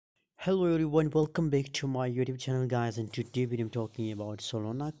Hello everyone, welcome back to my YouTube channel guys. And today video I'm talking about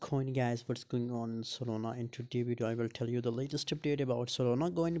Solana coin guys. What's going on in Solana? In today video I will tell you the latest update about Solana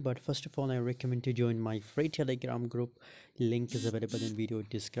coin. But first of all, I recommend to join my free Telegram group. Link is available in video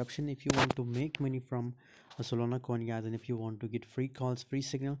description. If you want to make money from a Solana coin guys, and if you want to get free calls, free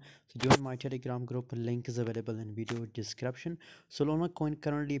signal, so join my Telegram group. Link is available in video description. Solana coin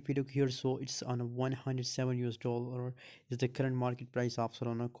currently, if you look here, so it's on a 107 US dollar is the current market price of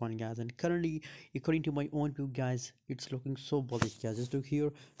Solana coin guys. And currently, according to my own view guys, it's looking so bullish guys. Just look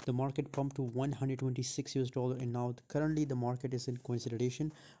here, the market pumped to 126 US dollar, and now currently the market is in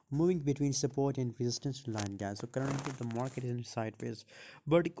consolidation, moving between support and resistance line guys. So currently the market is in sideways,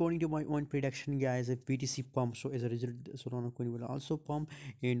 but according to my own prediction guys, if BTC pumps, so as a result Solana coin will also pump,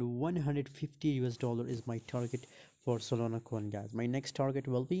 and 150 US dollar is my target for Solana coin guys. My next target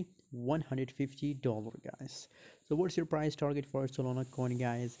will be $150 guys. So what's your price target for Solana coin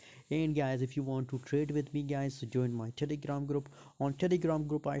guys? And guys, if you want to trade with me guys, so join my Telegram group. On Telegram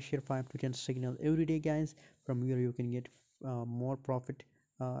group I share 5 to 10 signal every day guys. From here you can get more profit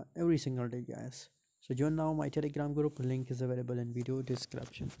every single day guys. So join now my Telegram group. Link is available in video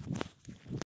description.